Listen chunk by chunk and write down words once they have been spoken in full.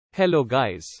Hello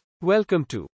guys. Welcome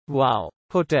to Wow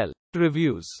Hotel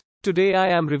Reviews. Today I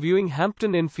am reviewing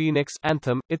Hampton Inn Phoenix,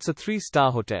 Anthem. It's a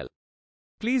 3-star hotel.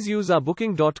 Please use our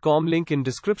booking.com link in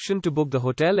description to book the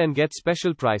hotel and get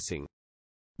special pricing.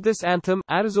 This Anthem,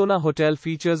 Arizona hotel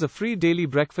features a free daily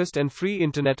breakfast and free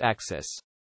internet access.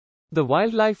 The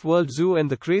Wildlife World Zoo and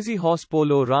the Krazy Horse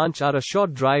Polo Ranch are a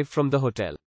short drive from the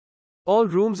hotel. All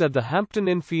rooms at the Hampton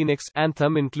Inn Phoenix,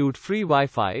 Anthem include free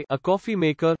Wi-Fi, a coffee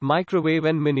maker, microwave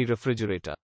and mini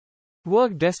refrigerator.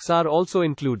 Work desks are also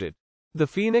included. The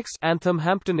Phoenix, Anthem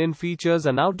Hampton Inn features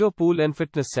an outdoor pool and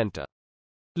fitness center.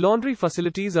 Laundry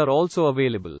facilities are also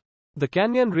available. The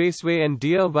Canyon Raceway and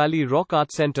Deer Valley Rock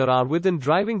Art Center are within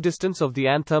driving distance of the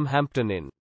Anthem Hampton Inn.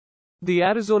 The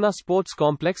Arizona Sports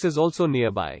Complex is also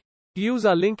nearby. Use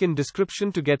our link in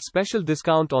description to get special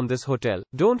discount on this hotel.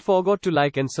 Don't forget to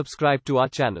like and subscribe to our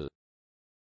channel.